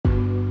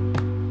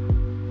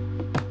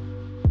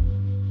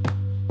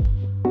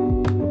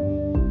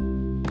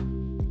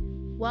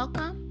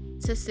Welcome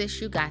to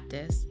Sis You Got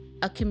This,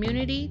 a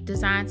community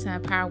designed to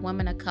empower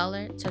women of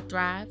color to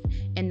thrive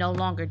and no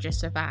longer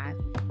just survive.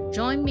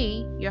 Join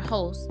me, your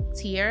host,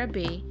 Tierra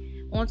B,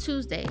 on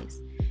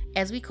Tuesdays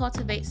as we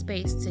cultivate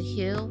space to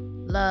heal,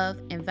 love,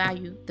 and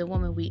value the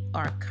woman we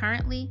are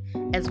currently,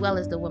 as well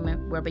as the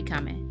woman we're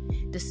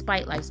becoming,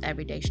 despite life's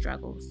everyday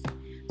struggles.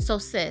 So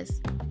sis,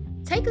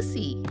 take a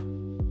seat,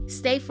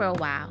 stay for a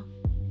while,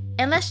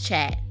 and let's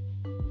chat.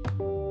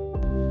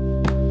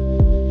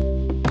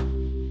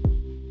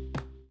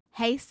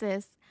 Hey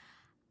sis,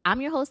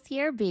 I'm your host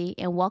Tierra B,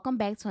 and welcome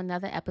back to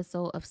another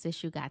episode of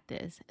Sis You Got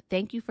This.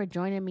 Thank you for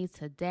joining me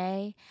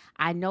today.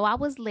 I know I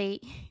was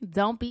late.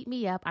 Don't beat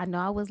me up. I know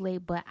I was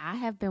late, but I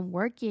have been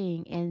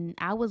working, and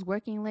I was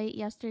working late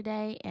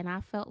yesterday, and I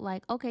felt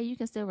like, okay, you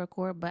can still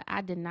record, but I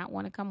did not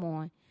want to come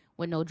on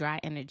with no dry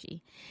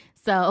energy.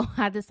 So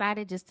I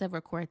decided just to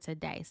record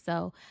today.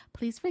 So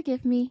please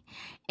forgive me,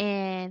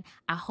 and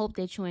I hope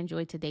that you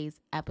enjoyed today's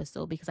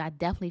episode because I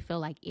definitely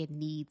feel like it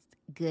needs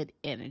good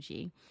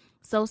energy.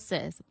 So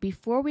sis,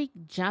 before we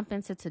jump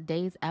into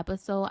today's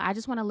episode, I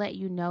just want to let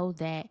you know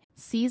that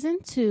season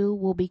 2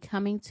 will be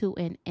coming to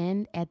an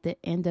end at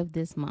the end of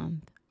this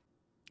month.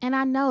 And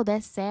I know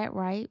that's sad,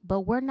 right?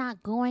 But we're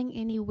not going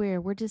anywhere.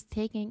 We're just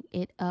taking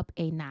it up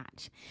a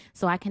notch.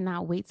 So I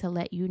cannot wait to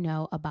let you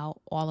know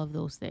about all of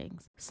those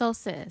things. So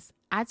sis,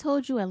 I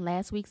told you in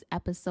last week's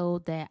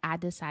episode that I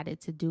decided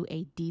to do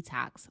a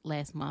detox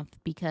last month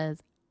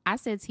because I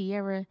said,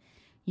 Tierra,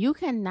 you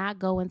cannot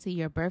go into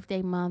your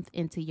birthday month,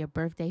 into your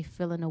birthday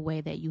feeling the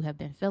way that you have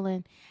been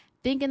feeling,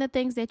 thinking the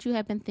things that you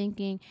have been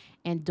thinking,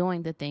 and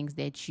doing the things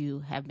that you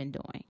have been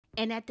doing.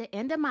 And at the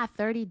end of my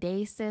 30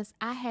 days, sis,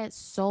 I had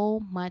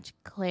so much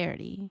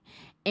clarity.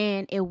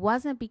 And it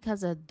wasn't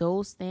because of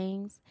those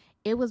things.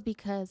 It was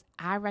because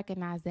I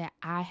recognized that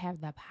I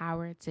have the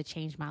power to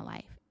change my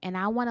life. And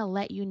I want to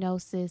let you know,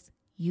 sis,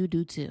 you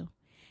do too.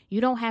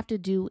 You don't have to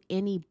do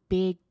any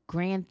big,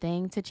 grand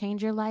thing to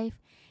change your life.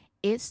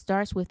 It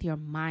starts with your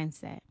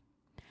mindset.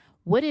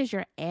 What is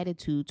your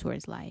attitude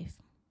towards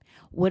life?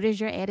 What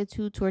is your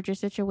attitude towards your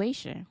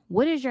situation?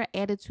 What is your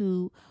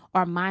attitude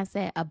or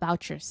mindset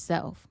about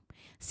yourself?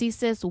 See,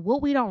 sis,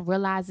 what we don't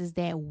realize is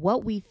that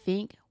what we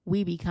think,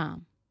 we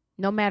become.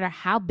 No matter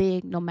how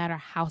big, no matter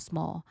how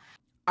small,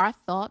 our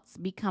thoughts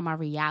become our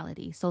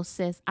reality. So,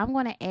 sis, I'm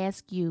going to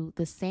ask you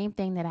the same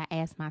thing that I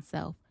asked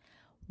myself.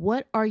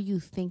 What are you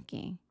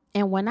thinking?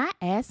 And when I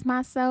asked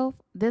myself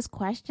this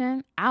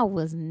question, I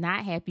was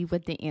not happy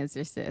with the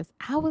answer, sis.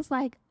 I was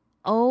like,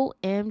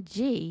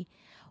 OMG,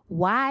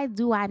 why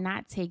do I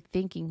not take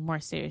thinking more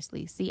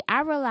seriously? See,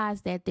 I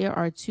realized that there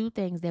are two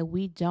things that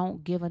we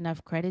don't give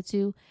enough credit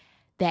to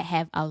that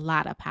have a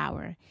lot of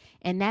power.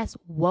 And that's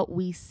what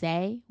we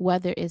say,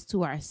 whether it's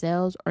to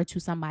ourselves or to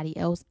somebody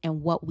else,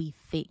 and what we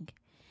think.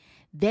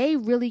 They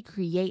really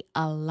create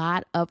a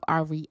lot of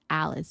our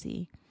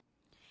reality.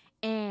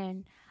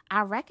 And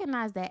I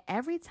recognized that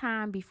every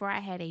time before I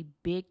had a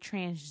big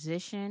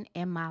transition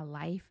in my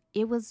life,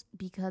 it was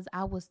because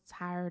I was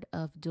tired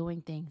of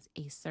doing things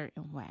a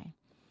certain way.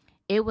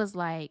 It was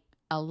like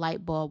a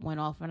light bulb went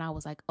off and I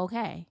was like,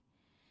 okay,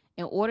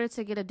 in order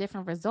to get a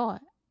different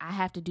result, I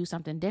have to do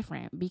something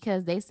different,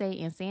 because they say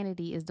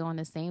insanity is doing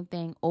the same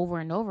thing over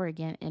and over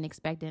again and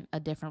expecting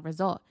a different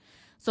result.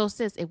 So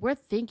sis, if we're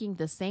thinking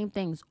the same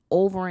things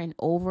over and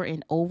over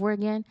and over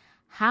again,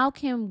 how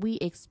can we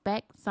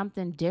expect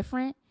something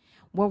different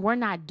when we're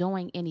not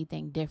doing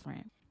anything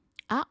different?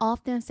 I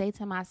often say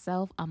to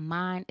myself, a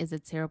mind is a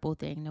terrible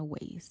thing to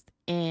waste.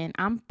 And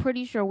I'm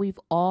pretty sure we've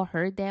all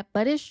heard that,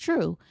 but it's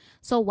true.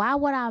 So why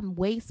would I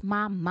waste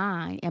my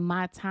mind and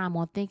my time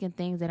on thinking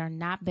things that are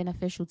not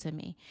beneficial to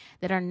me,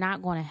 that are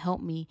not going to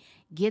help me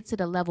get to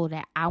the level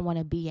that I want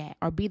to be at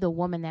or be the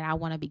woman that I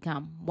want to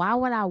become? Why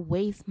would I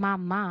waste my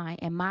mind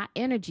and my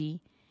energy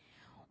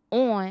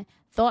on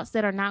thoughts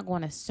that are not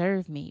going to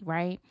serve me,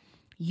 right?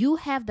 You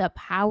have the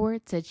power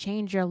to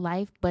change your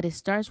life, but it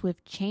starts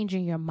with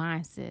changing your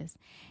mindset.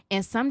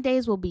 And some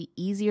days will be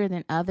easier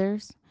than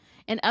others.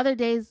 And other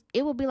days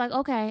it will be like,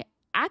 okay,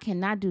 I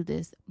cannot do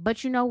this.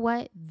 But you know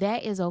what?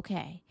 That is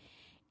okay.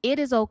 It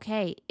is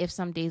okay if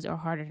some days are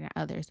harder than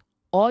others.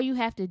 All you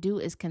have to do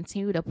is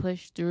continue to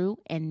push through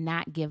and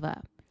not give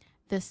up.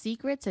 The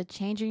secret to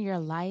changing your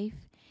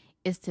life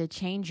is to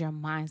change your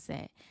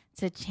mindset,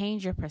 to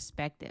change your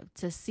perspective,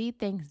 to see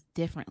things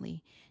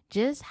differently.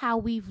 Just how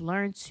we've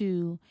learned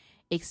to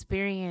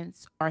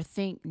experience or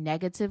think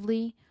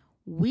negatively,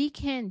 we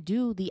can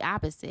do the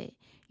opposite.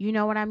 You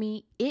know what I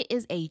mean? It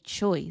is a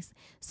choice.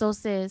 So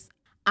sis,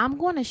 I'm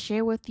going to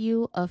share with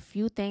you a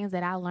few things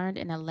that I learned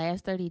in the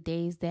last 30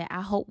 days that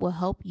I hope will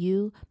help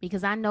you,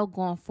 because I know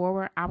going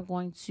forward, I'm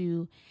going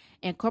to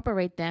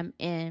incorporate them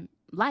in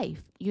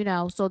life,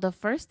 So the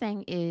first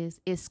thing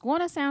is, it's going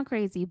to sound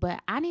crazy,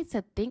 but I need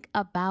to think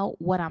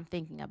about what I'm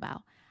thinking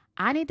about.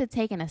 I need to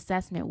take an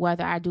assessment,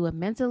 whether I do it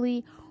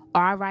mentally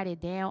or I write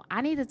it down.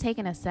 I need to take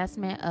an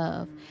assessment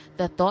of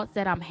the thoughts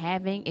that I'm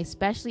having,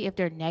 especially if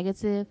they're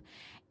negative,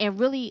 and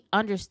really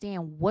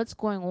understand what's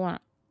going on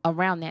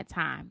around that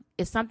time?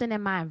 Is something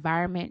in my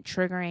environment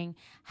triggering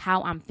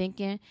how I'm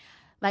thinking?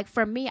 Like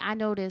for me, I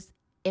notice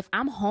if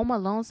I'm home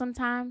alone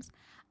sometimes,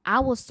 I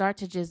will start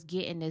to just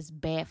get in this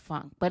bad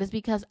funk. But it's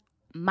because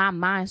my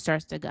mind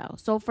starts to go.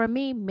 So for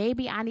me,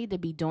 maybe I need to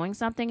be doing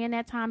something in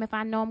that time if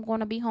I know I'm going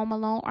to be home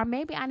alone, or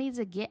maybe I need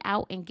to get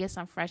out and get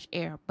some fresh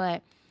air.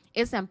 But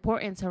it's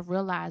important to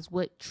realize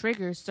what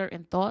triggers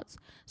certain thoughts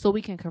so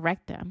we can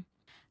correct them.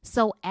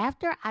 So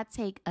after I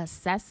take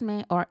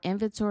assessment or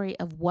inventory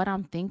of what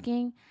I'm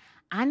thinking,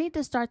 I need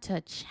to start to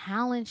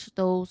challenge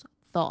those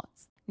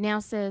thoughts. Now,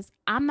 sis,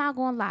 I'm not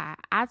going to lie.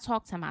 I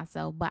talk to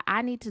myself, but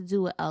I need to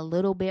do it a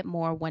little bit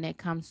more when it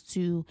comes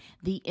to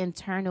the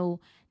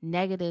internal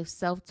negative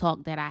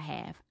self-talk that I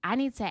have. I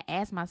need to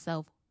ask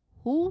myself,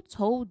 who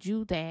told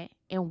you that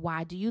and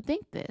why do you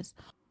think this?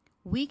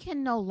 We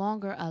can no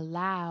longer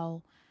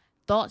allow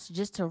thoughts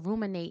just to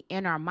ruminate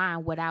in our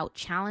mind without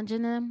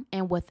challenging them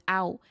and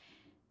without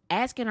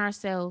asking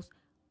ourselves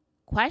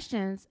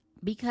questions,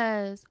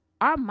 because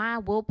our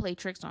mind will play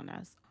tricks on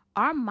us.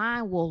 Our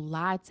mind will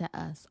lie to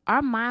us.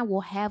 Our mind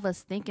will have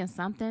us thinking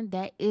something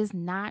that is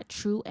not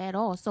true at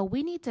all. So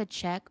we need to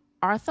check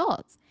our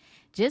thoughts.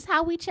 Just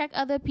how we check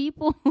other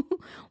people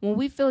when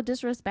we feel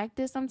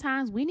disrespected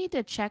sometimes, we need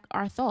to check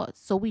our thoughts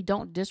so we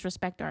don't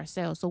disrespect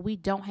ourselves, so we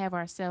don't have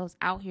ourselves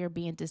out here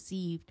being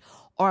deceived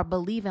or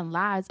believing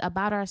lies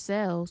about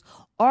ourselves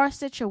or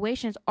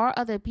situations or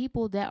other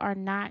people that are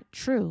not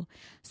true.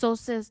 So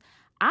sis,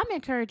 I'm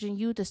encouraging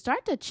you to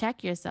start to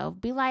check yourself.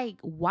 Be like,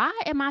 why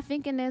am I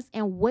thinking this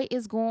and what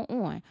is going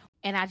on?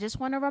 And I just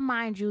want to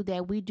remind you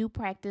that we do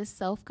practice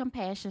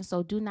self-compassion.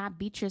 So do not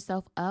beat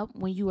yourself up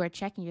when you are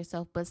checking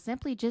yourself, but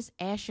simply just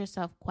ask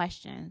yourself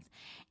questions.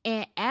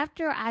 And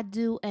after I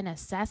do an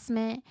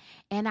assessment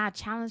and I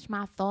challenge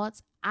my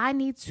thoughts, I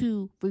need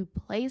to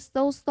replace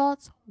those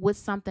thoughts with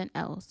something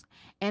else.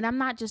 And I'm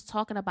not just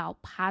talking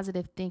about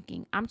positive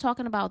thinking. I'm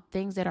talking about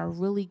things that are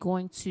really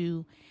going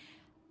to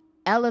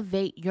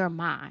elevate your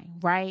mind,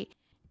 right?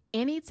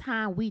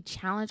 Anytime we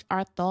challenge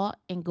our thought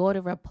and go to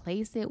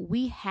replace it,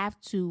 we have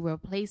to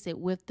replace it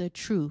with the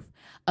truth,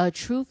 a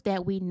truth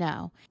that we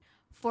know.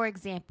 For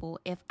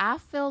example, if I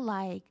feel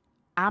like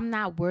I'm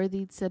not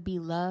worthy to be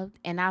loved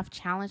and I've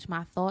challenged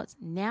my thoughts,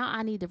 now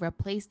I need to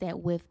replace that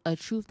with a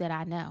truth that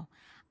I know.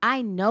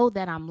 I know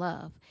that I'm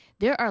loved.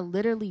 There are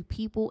literally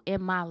people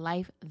in my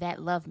life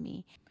that love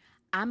me.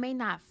 I may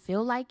not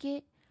feel like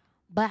it,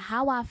 but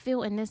how I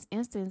feel in this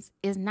instance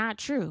is not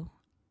true.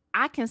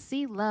 I can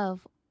see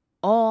love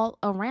all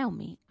around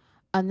me.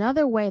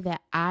 Another way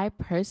that I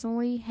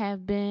personally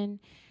have been,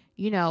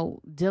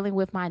 dealing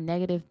with my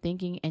negative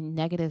thinking and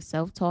negative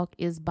self-talk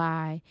is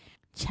by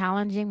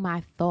challenging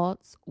my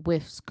thoughts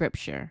with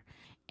scripture.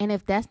 And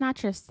if that's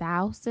not your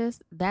style,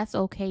 sis, that's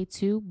okay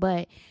too.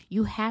 But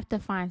you have to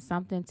find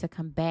something to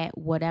combat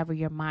whatever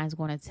your mind's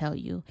going to tell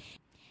you.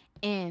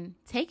 And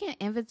taking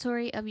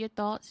inventory of your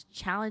thoughts,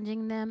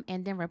 challenging them,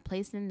 and then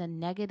replacing the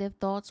negative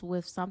thoughts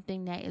with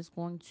something that is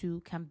going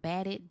to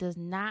combat it does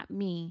not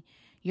mean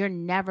you're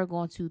never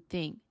going to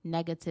think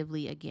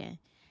negatively again.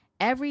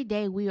 Every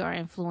day we are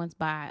influenced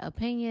by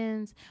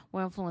opinions,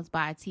 we're influenced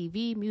by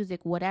TV,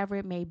 music, whatever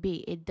it may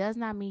be. It does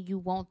not mean you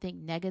won't think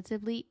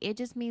negatively. It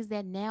just means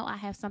that now I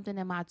have something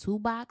in my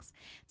toolbox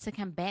to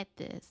combat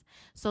this.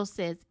 So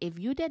sis, if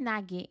you did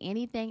not get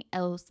anything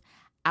else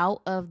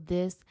out of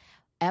this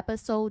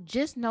episode,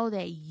 just know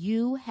that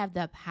you have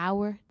the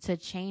power to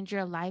change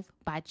your life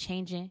by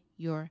changing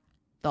your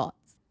thoughts.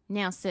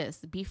 Now,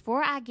 sis,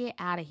 before I get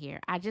out of here,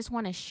 I just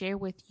want to share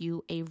with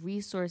you a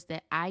resource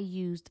that I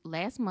used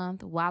last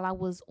month while I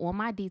was on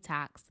my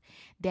detox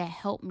that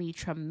helped me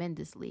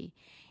tremendously.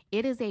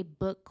 It is a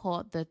book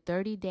called The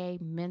 30-Day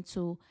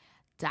Mental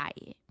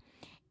Diet.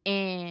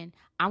 And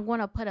I'm going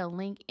to put a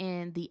link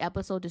in the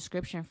episode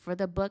description for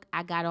the book.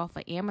 I got off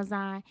of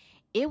Amazon.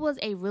 It was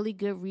a really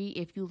good read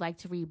if you like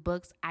to read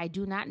books. I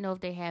do not know if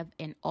they have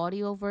an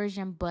audio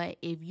version, but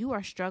if you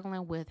are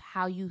struggling with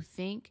how you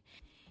think,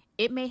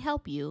 it may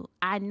help you.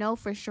 I know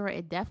for sure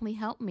it definitely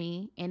helped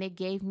me, and it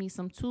gave me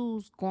some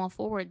tools going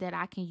forward that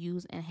I can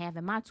use and have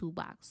in my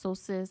toolbox. So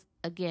sis,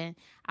 again,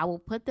 I will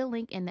put the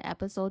link in the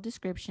episode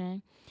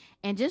description.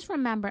 And just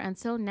remember,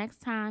 until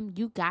next time,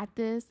 you got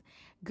this.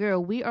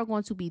 Girl, we are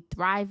going to be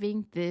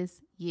thriving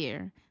this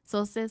year.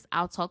 So sis,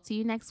 I'll talk to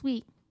you next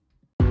week.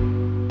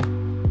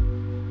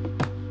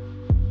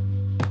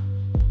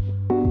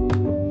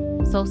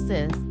 So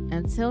sis,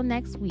 until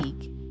next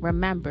week,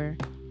 remember,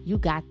 you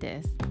got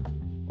this.